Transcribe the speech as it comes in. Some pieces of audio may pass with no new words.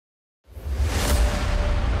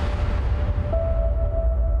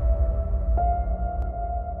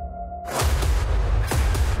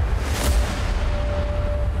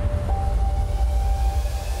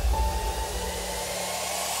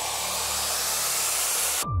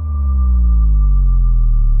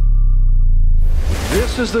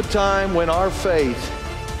This is the time when our faith,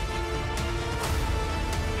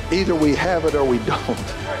 either we have it or we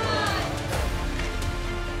don't.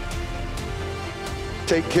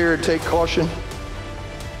 Take care, take caution.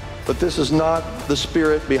 But this is not the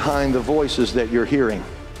spirit behind the voices that you're hearing.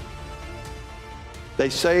 They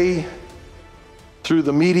say through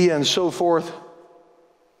the media and so forth,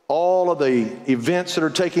 all of the events that are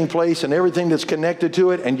taking place and everything that's connected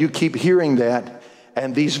to it, and you keep hearing that,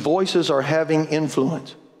 and these voices are having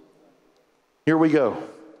influence. Here we go.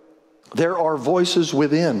 There are voices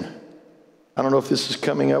within. I don't know if this is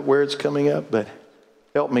coming up, where it's coming up, but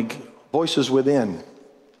help me. Voices within.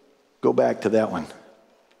 Go back to that one.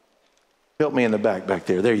 Help me in the back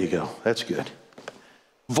there. There you go. That's good.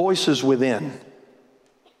 Voices within.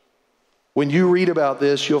 When you read about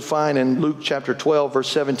this, you'll find in Luke chapter 12, verse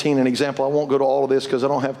 17, an example. I won't go to all of this because I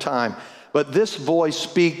don't have time. But this voice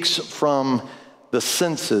speaks from the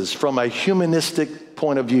senses, from a humanistic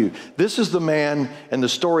point of view. This is the man in the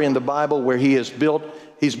story in the Bible where he's built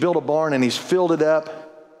a barn and he's filled it up,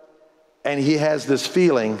 and he has this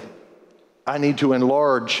feeling, I need to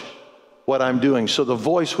enlarge what I'm doing. So the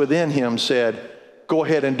voice within him said, go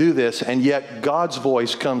ahead and do this. And yet God's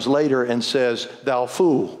voice comes later and says, thou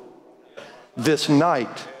fool, this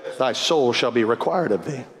night thy soul shall be required of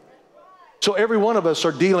thee. So every one of us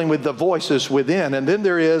are dealing with the voices within. And then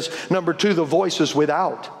there is, number two, the voices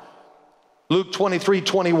without. Luke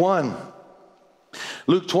 23:21.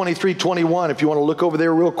 Luke 23:21. If you want to look over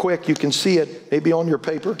there real quick, you can see it maybe on your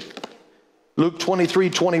paper. Luke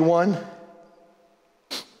 23:21.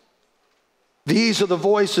 These are the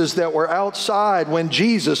voices that were outside when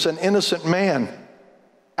Jesus, an innocent man,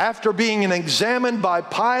 after being examined by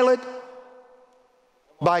Pilate,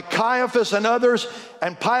 by Caiaphas and others,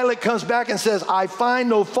 and Pilate comes back and says, I find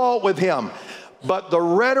no fault with him. But the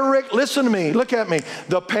rhetoric, listen to me, look at me,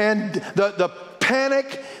 the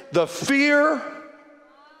panic, the fear,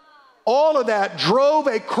 all of that drove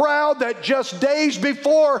a crowd that just days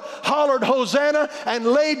before hollered Hosanna and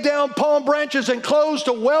laid down palm branches and clothes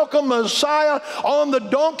to welcome Messiah on the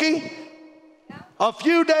donkey. A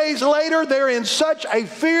few days later, they're in such a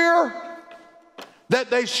fear that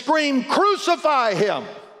they scream, crucify him.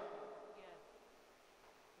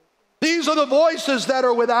 These are the voices that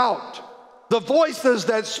are without. The voices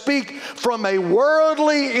that speak from a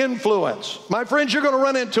worldly influence. My friends, you're going to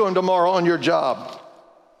run into them tomorrow on your job,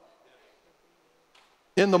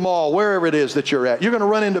 in the mall, wherever it is that you're at. You're going to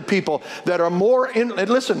run into people that are more and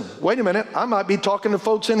listen, wait a minute, I might be talking to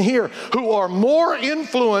folks in here who are more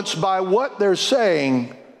influenced by what they're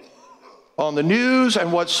saying on the news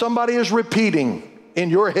and what somebody is repeating in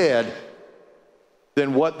your head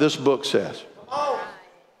than what this book says.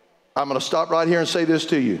 I'm going to stop right here and say this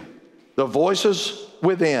to you. The voices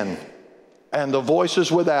within and the voices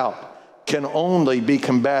without can only be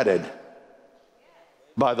combated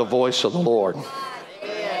by the voice of the Lord.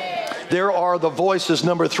 There are the voices,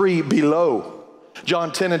 number three, below.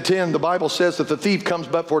 John 10:10, the Bible says that the thief comes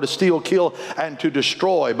but for to steal, kill, and to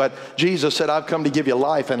destroy. But Jesus said, I've come to give you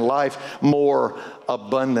life and life more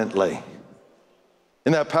abundantly.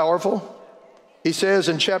 Isn't that powerful? He says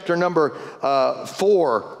in chapter number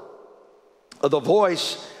 4, the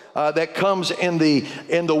voice that comes in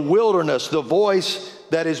the wilderness, the voice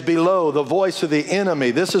that is below, the voice of the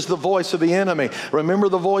enemy. This is the voice of the enemy. Remember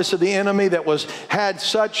the voice of the enemy that had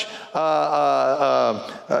such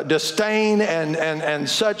disdain and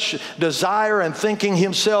such desire and thinking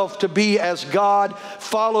himself to be as God,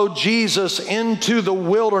 followed Jesus into the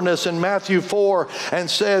wilderness in Matthew 4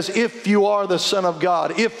 and says, if you are the Son of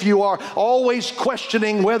God, if you are, always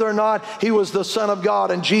questioning whether or not he was the Son of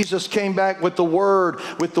God. And Jesus came back with the word,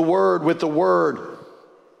 with the word, with the word.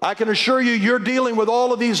 I can assure you, you're dealing with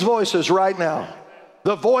all of these voices right now.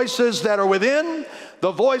 The voices that are within,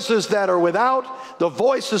 the voices that are without, the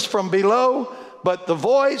voices from below, but the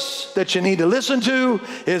voice that you need to listen to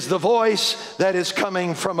is the voice that is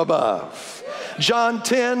coming from above. John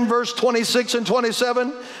 10, verse 26 and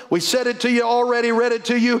 27, we said it to you already, read it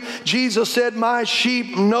to you. Jesus said, my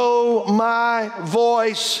sheep know my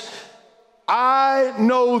voice. I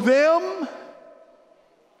know them,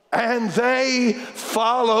 and they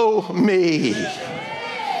follow me.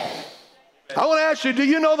 I want to ask you, do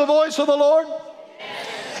you know the voice of the Lord?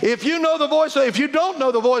 If you know the voice, if you don't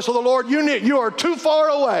know the voice of the Lord, you are too far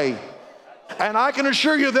away. And I can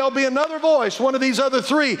assure you there'll be another voice, one of these other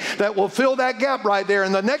three, that will fill that gap right there.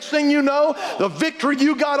 And the next thing you know, the victory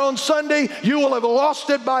you got on Sunday, you will have lost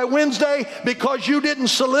it by Wednesday because you didn't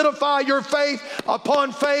solidify your faith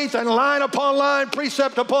upon faith and line upon line,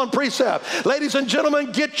 precept upon precept. Ladies and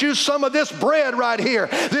gentlemen, get you some of this bread right here.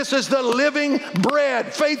 This is the living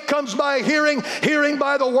bread. Faith comes by hearing, hearing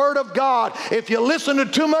by the word of God. If you listen to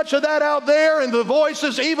too much of that out there and the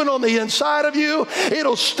voices even on the inside of you,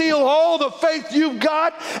 it'll steal all the faith you've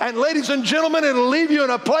got, and ladies and gentlemen, it'll leave you in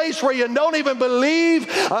a place where you don't even believe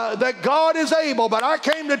that God is able. But I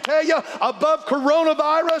came to tell you, above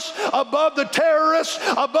coronavirus, above the terrorists,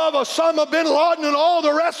 above Osama bin Laden and all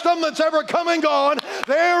the rest of them that's ever come and gone,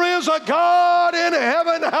 there is a God in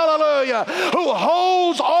heaven, hallelujah, who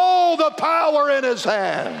holds all the power in his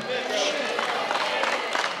hands.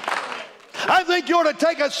 I think you ought to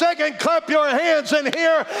take a second, clap your hands in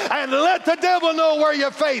here, and let the devil know where your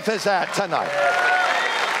faith is at tonight.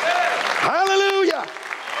 Hallelujah.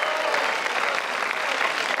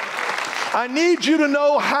 I need you to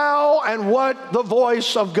know how and what the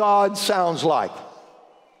voice of God sounds like.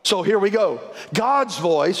 So here we go. God's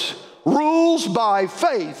voice rules by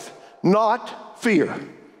faith, not fear.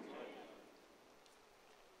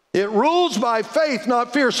 It rules by faith,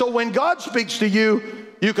 not fear. So when God speaks to you,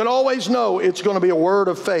 you can always know it's going to be a word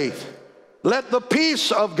of faith. Let the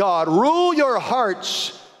peace of God rule your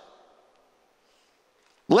hearts.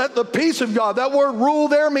 Let the peace of God. That word rule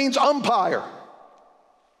there means umpire.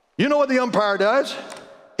 You know what the umpire does?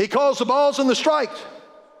 He calls the balls and the strikes.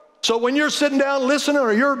 So when you're sitting down listening,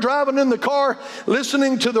 or you're driving in the car,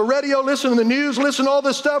 listening to the radio, listening to the news, listening to all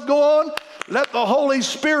this stuff go on, let the Holy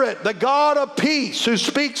Spirit, the God of peace, who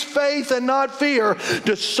speaks faith and not fear,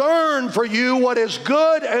 discern for you what is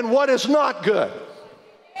good and what is not good.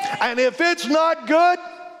 And if it's not good,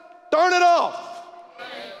 turn it off.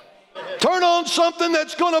 Turn on something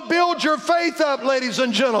that's going to build your faith up, ladies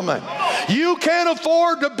and gentlemen. You can't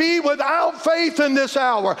afford to be without faith in this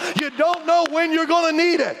hour. You don't know when you're going to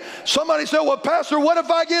need it. Somebody said, well, Pastor, what if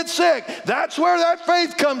I get sick? That's where that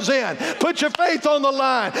faith comes in. Put your faith on the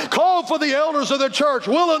line. Call for the elders of the church.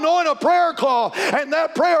 We'll anoint a prayer call, and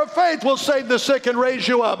that prayer of faith will save the sick and raise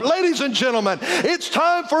you up. Ladies and gentlemen, it's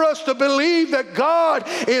time for us to believe that God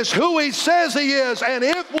is who he says he is, and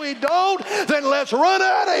if we don't, then let's run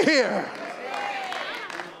out of here.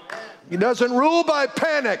 He doesn't rule by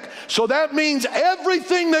panic. So that means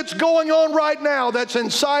everything that's going on right now that's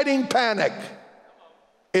inciting panic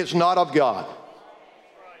is not of God.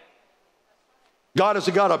 God is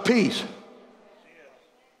a God of peace.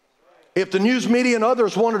 If the news media and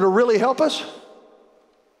others wanted to really help us,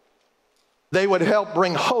 they would help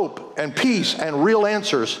bring hope and peace and real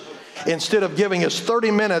answers instead of giving us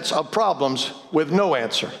 30 minutes of problems with no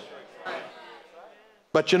answer.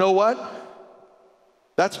 But you know what?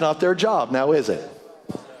 That's not their job now, is it?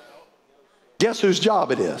 Guess whose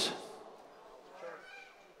job it is?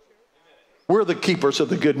 We're the keepers of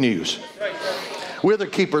the good news. We're the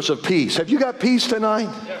keepers of peace. Have you got peace tonight?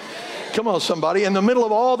 Come on, somebody. In the middle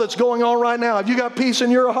of all that's going on right now, have you got peace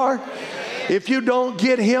in your heart? If you don't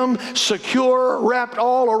get him secure, wrapped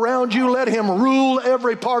all around you, let him rule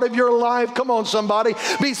every part of your life. Come on, somebody.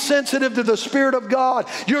 Be sensitive to the Spirit of God.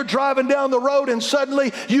 You're driving down the road and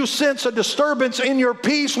suddenly you sense a disturbance in your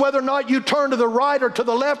peace, whether or not you turn to the right or to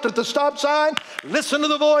the left at the stop sign. Listen to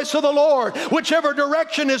the voice of the Lord. Whichever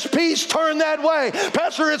direction is peace, turn that way.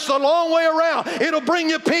 Pastor, it's the long way around. It'll bring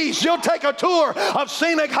you peace. You'll take a tour of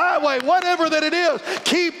scenic highway, whatever that it is.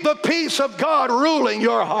 Keep the peace of God ruling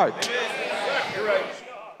your heart.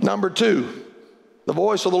 Number two, the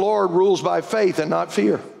voice of the Lord rules by faith and not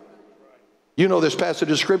fear. You know this passage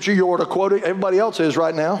of Scripture. You ought to quote it. Everybody else is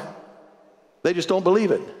right now. They just don't believe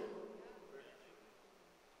it.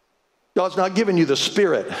 God's not giving you the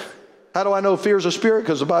spirit. How do I know fear is a spirit?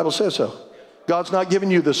 Because the Bible says so. God's not giving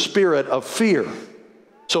you the spirit of fear.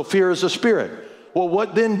 So fear is a spirit. Well,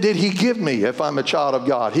 what then did he give me if I'm a child of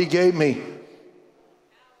God? He gave me.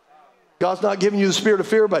 God's not giving you the spirit of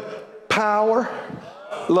fear, but power,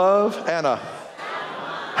 love, and a.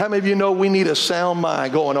 How many of you know we need a sound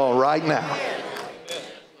mind going on right now?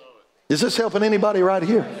 Is this helping anybody right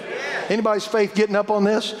here? Anybody's faith getting up on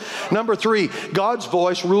this? Number three, God's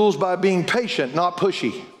voice rules by being patient, not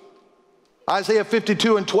pushy. Isaiah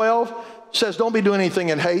 52:12 says, don't be doing anything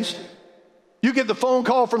in haste. You get the phone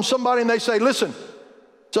call from somebody and they say, listen.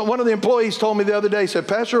 So one of the employees told me the other day, said,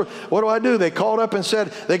 Pastor, what do I do? They called up and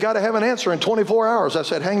said, they got to have an answer in 24 hours. I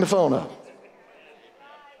said, hang the phone up.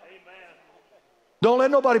 Don't let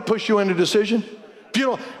nobody push you into a decision. If you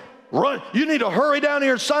don't run, you need to hurry down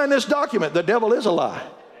here and sign this document. The devil is a lie.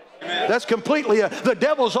 That's completely, the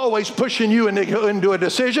devil's always pushing you into a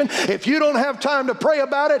decision. If you don't have time to pray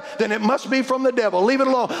about it, then it must be from the devil. Leave it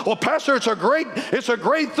alone. Well, Pastor, it's a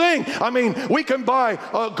great thing. I mean, we can buy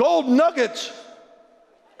gold nuggets.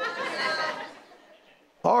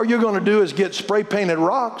 All you're going to do is get spray painted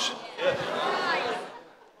rocks.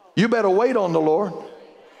 You better wait on the Lord.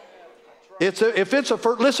 If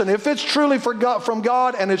it's truly from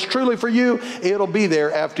God and it's truly for you, it'll be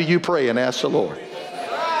there after you pray and ask the Lord.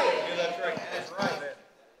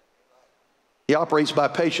 He operates by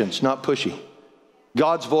patience, not pushy.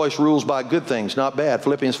 God's voice rules by good things, not bad.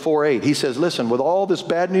 Philippians 4:8. He says, listen, with all this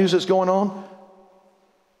bad news that's going on,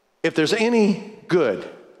 if there's any good,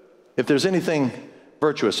 if there's anything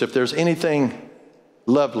virtuous, if there's anything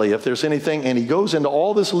lovely, if there's anything, and he goes into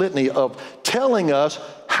all this litany of telling us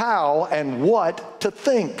how and what to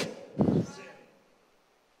think.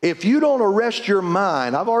 If you don't arrest your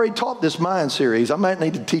mind, I've already taught this mind series. I might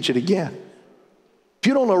need to teach it again. If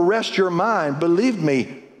you don't arrest your mind, believe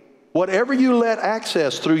me, whatever you let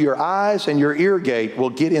access through your eyes and your ear gate will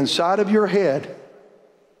get inside of your head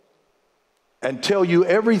and tell you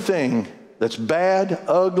everything that's bad,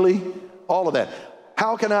 ugly, all of that.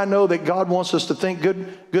 How can I know that God wants us to think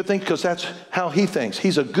good things? Because that's how he thinks.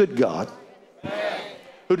 He's a good God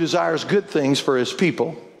who desires good things for his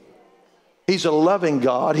people. He's a loving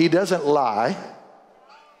God. He doesn't lie.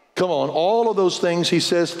 Come on, all of those things, he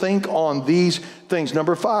says, think on these things.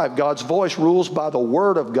 Number 5, God's voice rules by the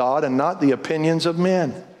word of God and not the opinions of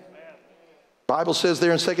men. The Bible says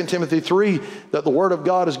there in 2 Timothy 3 that the word of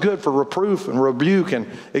God is good for reproof and rebuke and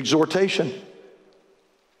exhortation.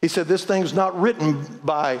 He said this thing's not written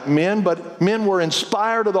by men, but men were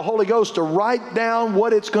inspired of the Holy Ghost to write down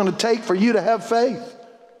what it's going to take for you to have faith.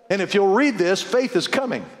 And if you'll read this, faith is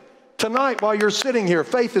coming. Tonight while you're sitting here,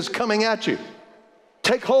 faith is coming at you.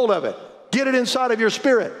 Take hold of it. Get it inside of your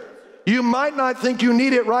spirit. You might not think you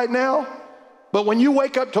need it right now, but when you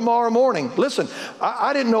wake up tomorrow morning, listen,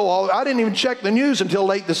 I didn't even check the news until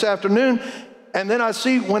late this afternoon. And then I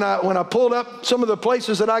see when I pulled up some of the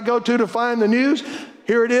places that I go to find the news,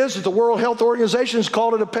 here it is, the World Health Organization has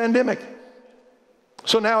called it a pandemic.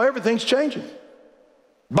 So now everything's changing.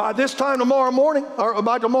 By this time tomorrow morning, or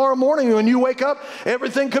by tomorrow morning when you wake up,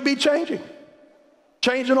 everything could be changing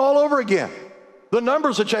all over again. The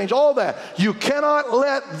numbers have changed, all that. You cannot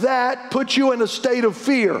let that put you in a state of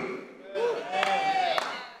fear.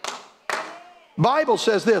 Bible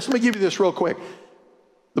says this. Let me give you this real quick.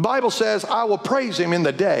 The Bible says, I will praise him in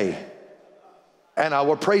the day, and I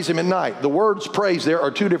will praise him at night. The words praise there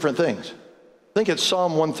are two different things. I think it's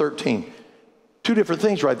Psalm 113. Two different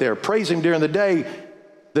things right there. Praise him during the day.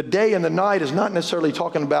 The day and the night is not necessarily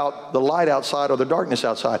talking about the light outside or the darkness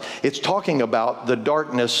outside. It's talking about the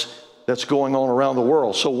darkness that's going on around the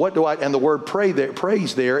world. So what do and the word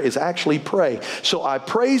praise there is actually pray. So I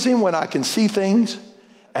praise him when I can see things,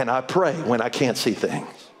 and I pray when I can't see things.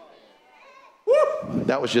 Woo!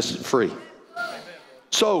 That was just free.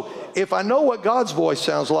 So if I know what God's voice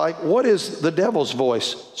sounds like, what is the devil's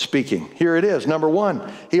voice speaking? Here it is. Number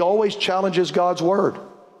 1, he always challenges God's word,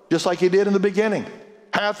 just like he did in the beginning.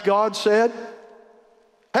 Hath God said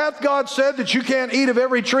that you can't eat of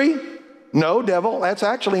every tree? No, devil, that's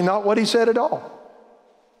actually not what he said at all.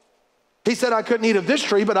 He said I couldn't eat of this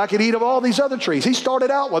tree, but I could eat of all these other trees. He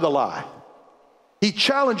started out with a lie. He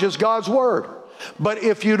challenges God's word. But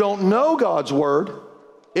if you don't know God's word,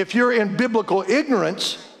 if you're in biblical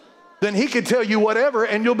ignorance, then he can tell you whatever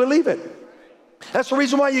and you'll believe it. That's the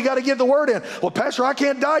reason why you got to get the word in. Well, Pastor, I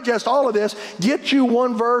can't digest all of this. Get you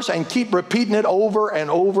one verse and keep repeating it over and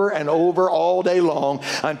over and over all day long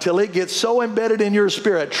until it gets so embedded in your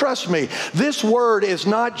spirit. Trust me, this word is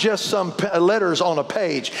not just some letters on a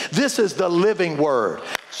page. This is the living word.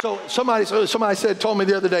 So somebody told me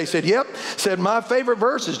the other day, said my favorite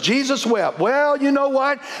verse is Jesus wept. Well, you know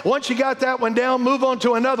what? Once you got that one down, move on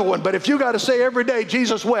to another one. But if you got to say every day,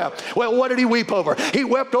 Jesus wept. Well, what did he weep over? He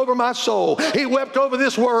wept over my soul. He wept over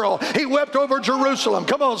this world. He wept over Jerusalem.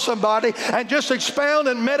 Come on, somebody. And just expound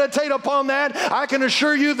and meditate upon that. I can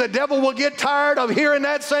assure you the devil will get tired of hearing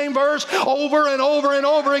that same verse over and over and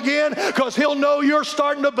over again, because he'll know you're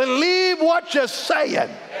starting to believe what you're saying.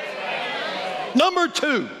 Number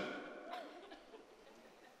 2,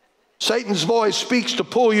 Satan's voice speaks to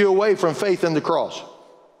pull you away from faith in the cross.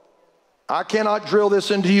 I cannot drill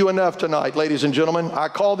this into you enough tonight, ladies and gentlemen. I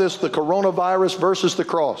call this the coronavirus versus the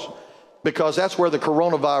cross, because that's where the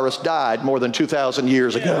coronavirus died more than 2,000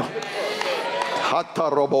 years ago.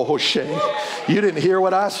 You didn't hear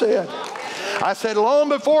what I said. I said, long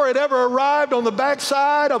before it ever arrived on the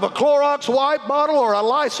backside of a Clorox wipe bottle or a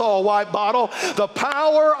Lysol wipe bottle, the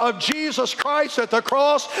power of Jesus Christ at the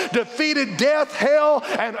cross defeated death, hell,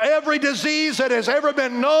 and every disease that has ever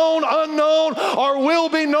been known, unknown, or will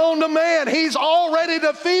be known to man. He's already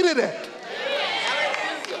defeated it.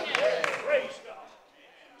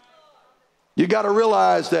 You got to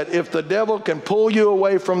realize that if the devil can pull you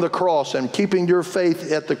away from the cross and keeping your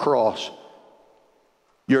faith at the cross,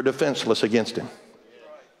 you're defenseless against him.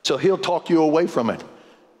 So he'll talk you away from it.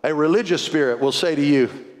 A religious spirit will say to you,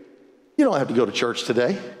 you don't have to go to church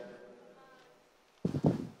today.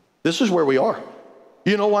 This is where we are.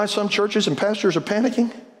 You know why some churches and pastors are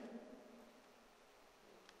panicking?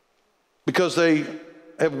 Because they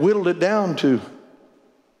have whittled it down to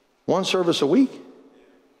one service a week.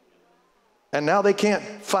 And now they can't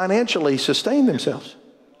financially sustain themselves.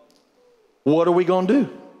 What are we going to do?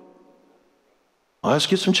 Well, let's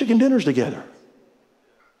get some chicken dinners together.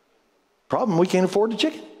 Problem, we can't afford the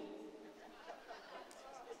chicken.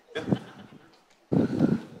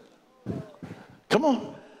 Come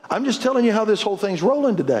on. I'm just telling you how this whole thing's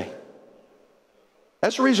rolling today.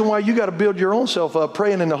 That's the reason why you got to build your own self up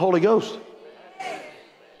praying in the Holy Ghost.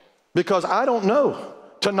 Because I don't know.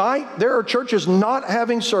 Tonight, there are churches not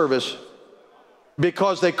having service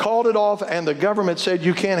because they called it off and the government said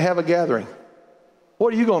you can't have a gathering.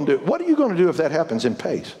 What are you going to do? What are you going to do if that happens in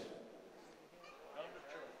Pace?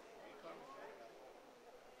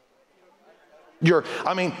 You're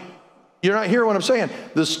not hearing what I'm saying.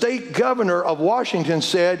 The state governor of Washington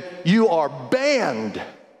said you are banned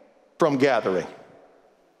from gathering.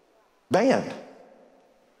 Banned.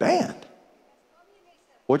 Banned.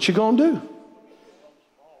 What you going to do?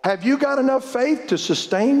 Have you got enough faith to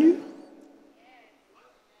sustain you?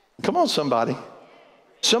 Come on, somebody.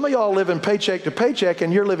 Some of y'all living paycheck to paycheck,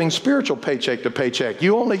 and you're living spiritual paycheck to paycheck.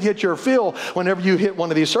 You only get your fill whenever you hit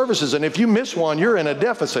one of these services, and if you miss one, you're in a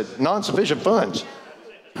deficit, non-sufficient funds.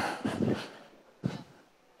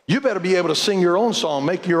 You better be able to sing your own song,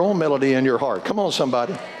 make your own melody in your heart. Come on,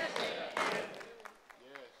 somebody.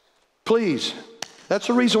 Please. That's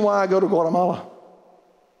the reason why I go to Guatemala.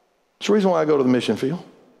 That's the reason why I go to the mission field.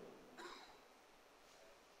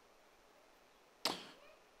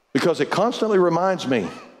 Because it constantly reminds me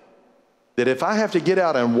that if I have to get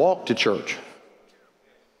out and walk to church,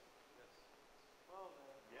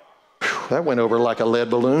 that went over like a lead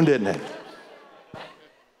balloon, didn't it?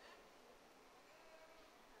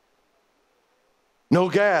 No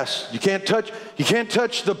gas. You can't touch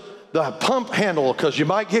the pump handle because you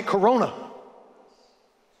might get corona.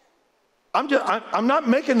 I'm not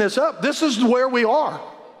making this up. This is where we are.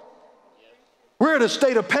 We're in a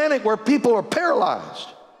state of panic where people are paralyzed.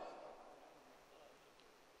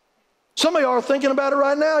 Some of y'all are thinking about it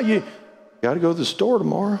right now. You got to go to the store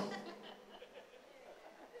tomorrow.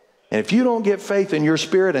 And if you don't get faith in your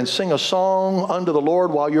spirit and sing a song unto the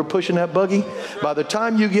Lord while you're pushing that buggy, by the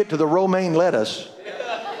time you get to the romaine lettuce,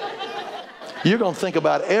 you're going to think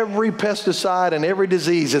about every pesticide and every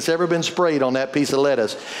disease that's ever been sprayed on that piece of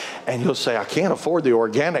lettuce. And you'll say, I can't afford the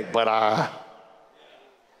organic, but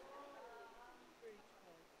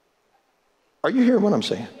Are you hearing what I'm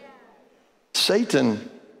saying? Satan,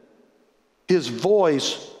 his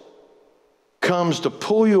voice comes to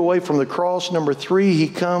pull you away from the cross. Number 3, he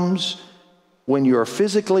comes when you are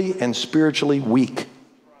physically and spiritually weak.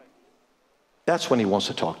 That's when he wants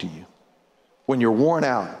to talk to you. When you're worn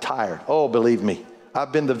out, tired. Oh, believe me,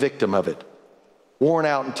 I've been the victim of it. Worn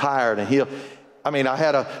out and tired. And I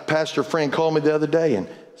had a pastor friend call me the other day and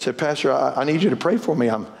said, Pastor, I need you to pray for me.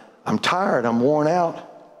 I'm tired. I'm worn out.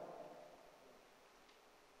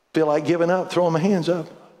 Feel like giving up, throwing my hands up.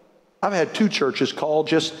 I've had 2 churches call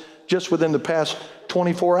just within the past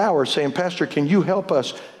 24 hours saying, Pastor, can you help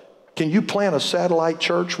us? Can you plant a satellite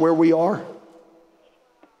church where we are?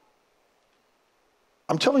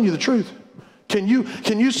 I'm telling you the truth. Can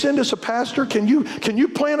you send us a pastor? Can you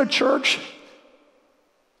plant a church?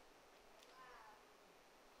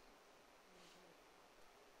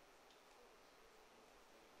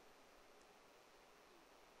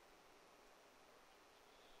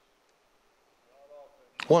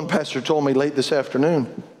 One pastor told me late this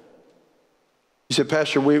afternoon, he said,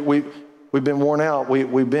 Pastor, we've been worn out.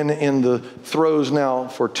 We've been in the throes now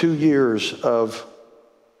for 2 years of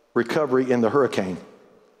recovery in the hurricane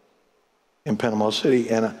in Panama City,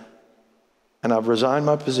 and I've resigned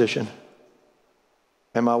my position,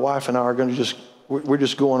 and my wife and I are we're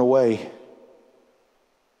just going away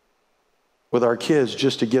with our kids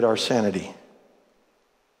just to get our sanity.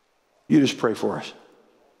 You just pray for us.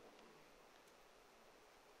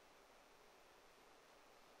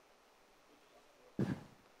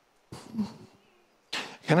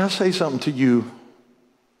 Can I say something to you?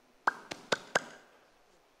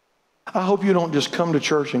 I hope you don't just come to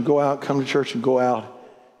church and go out, come to church and go out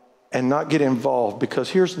and not get involved, because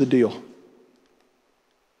here's the deal.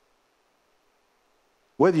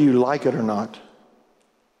 Whether you like it or not,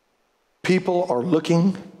 people are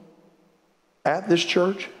looking at this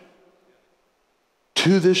church,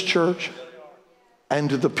 to this church, and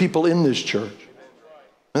to the people in this church.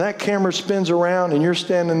 And that camera spins around and you're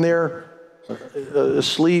standing there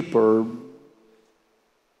asleep or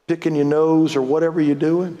picking your nose or whatever you're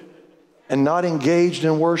doing and not engaged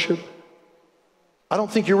in worship. I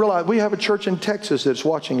don't think you realize we have a church in Texas that's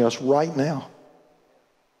watching us right now.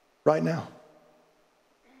 Right now.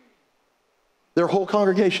 Their whole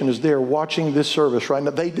congregation is there watching this service right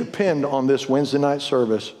now. They depend on this Wednesday night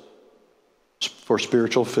service for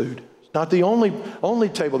spiritual food. It's not the only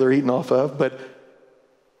table they're eating off of, but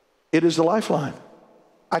it is the lifeline.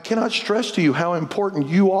 I cannot stress to you how important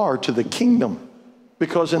you are to the kingdom,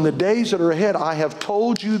 because in the days that are ahead, I have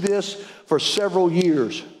told you this for several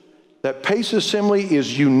years, that Pace Assembly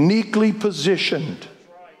is uniquely positioned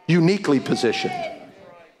to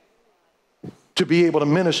be able to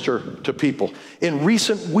minister to people. In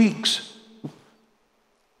recent weeks,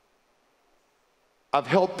 I've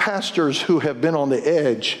helped pastors who have been on the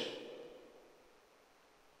edge.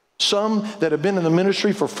 Some that have been in the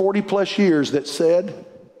ministry for 40 plus years that said,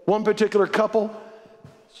 one particular couple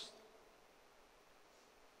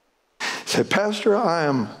said, Pastor, I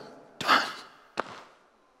am done.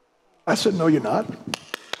 I said, no, you're not.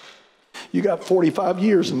 You got 45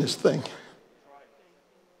 years in this thing.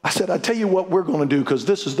 I said, I tell you what we're going to do, because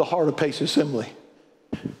this is the heart of Pace Assembly.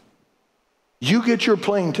 You get your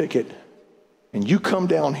plane ticket and you come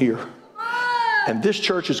down here, and this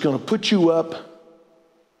church is going to put you up.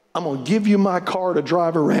 I'm going to give you my car to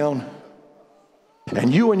drive around,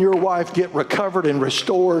 and you and your wife get recovered and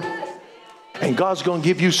restored, and God's going to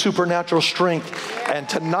give you supernatural strength. And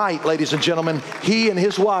tonight, ladies and gentlemen, he and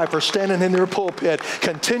his wife are standing in their pulpit,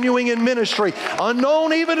 continuing in ministry,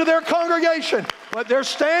 unknown even to their congregation, but they're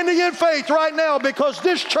standing in faith right now because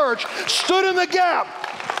this church stood in the gap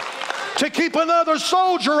to keep another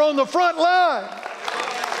soldier on the front line.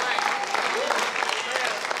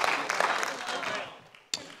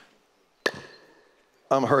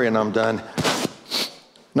 I'm hurrying, I'm done.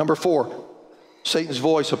 Number 4, Satan's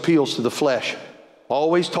voice appeals to the flesh.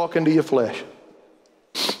 Always talking to your flesh.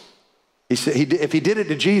 He said, if he did it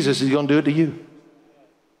to Jesus, he's going to do it to you.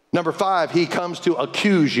 Number 5, he comes to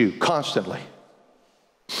accuse you constantly.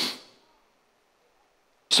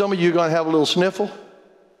 Some of you are going to have a little sniffle,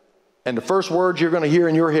 and the first words you're going to hear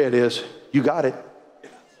in your head is, you got it.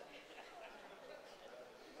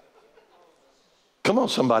 Come on,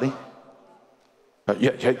 somebody.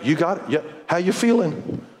 Yeah, you got it. Yeah. How you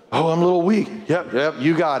feeling? Oh, I'm a little weak. Yep,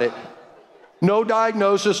 you got it. No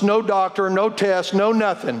diagnosis, no doctor, no test, no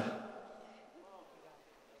nothing.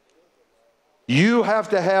 You have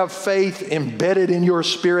to have faith embedded in your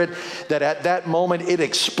spirit that at that moment it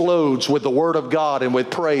explodes with the word of God and with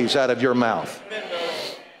praise out of your mouth.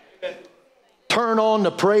 Turn on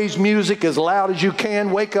the praise music as loud as you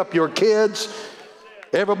can. Wake up your kids.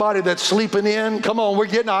 Everybody that's sleeping in, come on,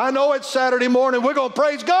 I know it's Saturday morning. We're going to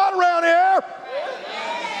praise God around here.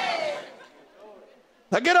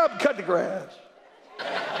 Now get up and cut the grass.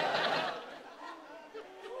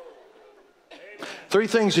 3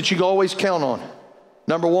 things that you can always count on.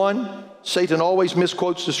 Number 1, Satan always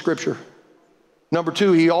misquotes the scripture. Number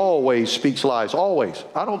 2, he always speaks lies, always.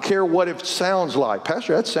 I don't care what it sounds like.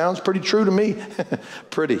 Pastor, that sounds pretty true to me.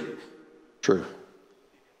 Pretty true.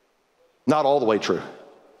 Not all the way true.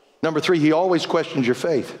 Number 3, he always questions your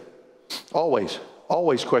faith. Always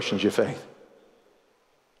questions your faith.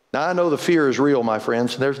 Now, I know the fear is real, my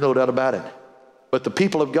friends. There's no doubt about it. But the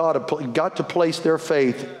people of God have got to place their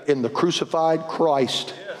faith in the crucified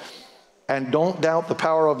Christ. And don't doubt the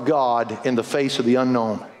power of God in the face of the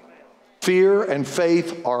unknown. Fear and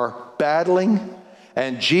faith are battling.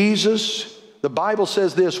 And Jesus, the Bible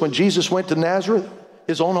says this, when Jesus went to Nazareth,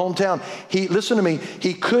 his own hometown, listen to me,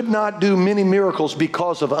 he could not do many miracles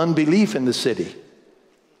because of unbelief in the city.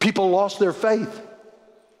 People lost their faith.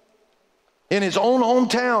 In his own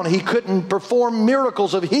hometown, he couldn't perform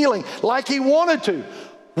miracles of healing like he wanted to.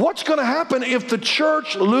 What's going to happen if the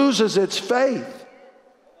church loses its faith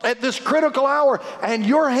at this critical hour? And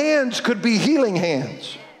your hands could be healing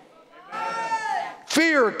hands.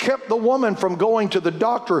 Fear kept the woman from going to the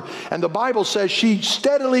doctor, and the Bible says she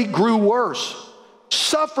steadily grew worse.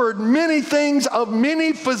 Suffered many things of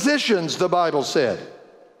many physicians, the Bible said.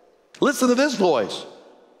 Listen to this voice.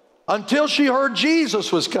 Until she heard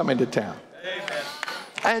Jesus was coming to town. Amen.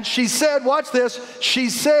 And she said, watch this, she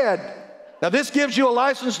said, now this gives you a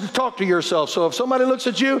license to talk to yourself. So if somebody looks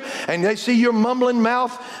at you and they see your mumbling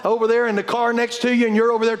mouth over there in the car next to you and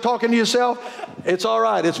you're over there talking to yourself, it's all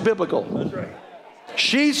right, it's biblical. That's right.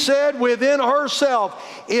 She said within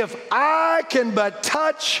herself, if I can but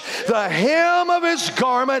touch the hem of his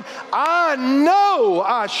garment, I know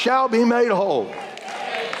I shall be made whole.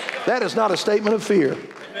 That is not a statement of fear.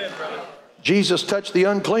 Jesus touched the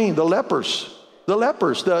unclean, the lepers, the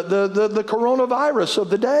coronavirus of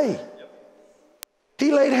the day.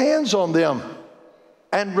 He laid hands on them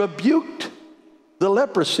and rebuked the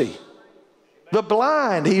leprosy. The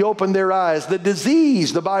blind, he opened their eyes. The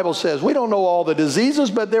disease, the Bible says. We don't know all the diseases,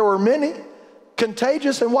 but there were many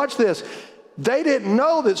contagious. And watch this. They didn't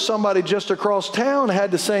know that somebody just across town had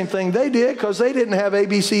the same thing they did, because they didn't have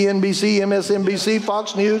ABC, NBC, MSNBC,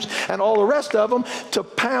 Fox News, and all the rest of them to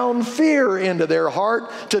pound fear into their heart,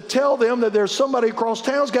 to tell them that there's somebody across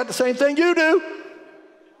town's got the same thing you do.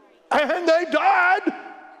 And they died.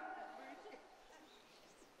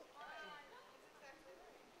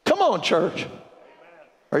 Come on, church.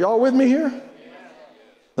 Are y'all with me here?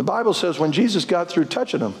 The Bible says when Jesus got through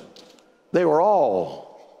touching them, they were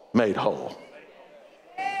all made whole.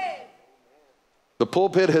 The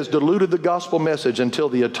pulpit has diluted the gospel message until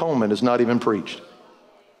the atonement is not even preached.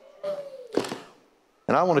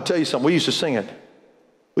 And I want to tell you something. We used to sing it.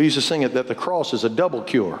 We used to sing it that the cross is a double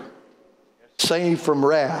cure. Saved from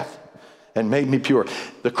wrath and made me pure.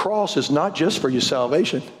 The cross is not just for your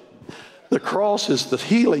salvation. The cross is the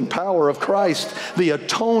healing power of Christ, the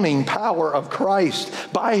atoning power of Christ.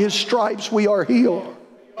 By his stripes we are healed.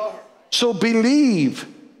 So believe.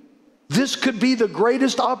 This could be the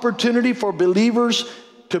greatest opportunity for believers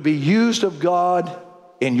to be used of God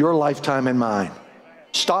in your lifetime and mine.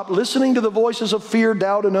 Stop listening to the voices of fear,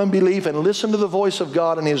 doubt, and unbelief, and listen to the voice of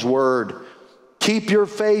God and his word. Keep your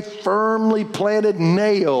faith firmly planted,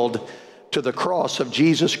 nailed to the cross of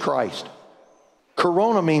Jesus Christ.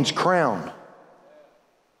 Corona means crown,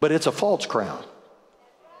 but it's a false crown.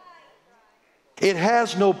 It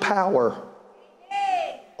has no power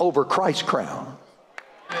over Christ's crown.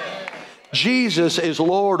 Jesus is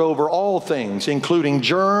Lord over all things, including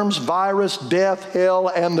germs, virus, death, hell,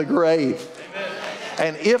 and the grave.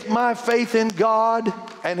 And if my faith in God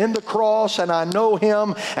and in the cross, and I know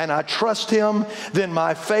him and I trust him, then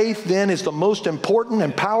my faith then is the most important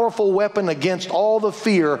and powerful weapon against all the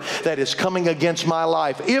fear that is coming against my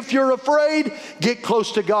life. If you're afraid, get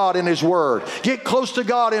close to God in his word. Get close to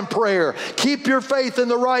God in prayer. Keep your faith in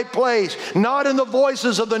the right place, not in the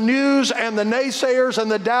voices of the news and the naysayers and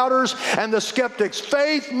the doubters and the skeptics.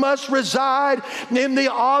 Faith must reside in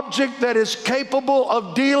the object that is capable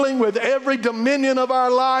of dealing with every dominion of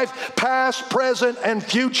our life, past, present, and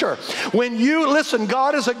future. When you listen,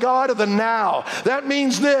 God is a God of the now. That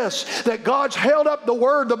means this, that God's held up the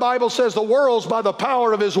word. The Bible says the world's by the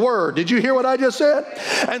power of his word. Did you hear what I just said?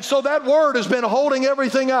 And so that word has been holding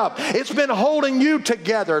everything up. It's been holding you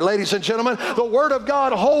together, ladies and gentlemen. The word of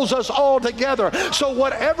God holds us all together. So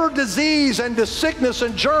whatever disease and the sickness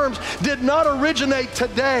and germs did not originate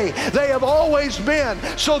today, they have always been.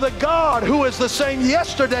 So the God who is the same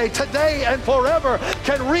yesterday, today, and forever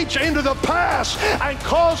can reach into the past and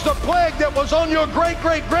cause the plague that was on your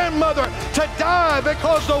great-great-grandmother to die,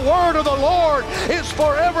 because the word of the Lord is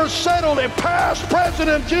forever settled in past, present,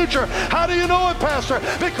 and future. How do you know it, Pastor?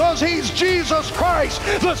 Because he's Jesus Christ,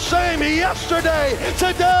 the same yesterday,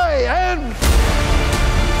 today, and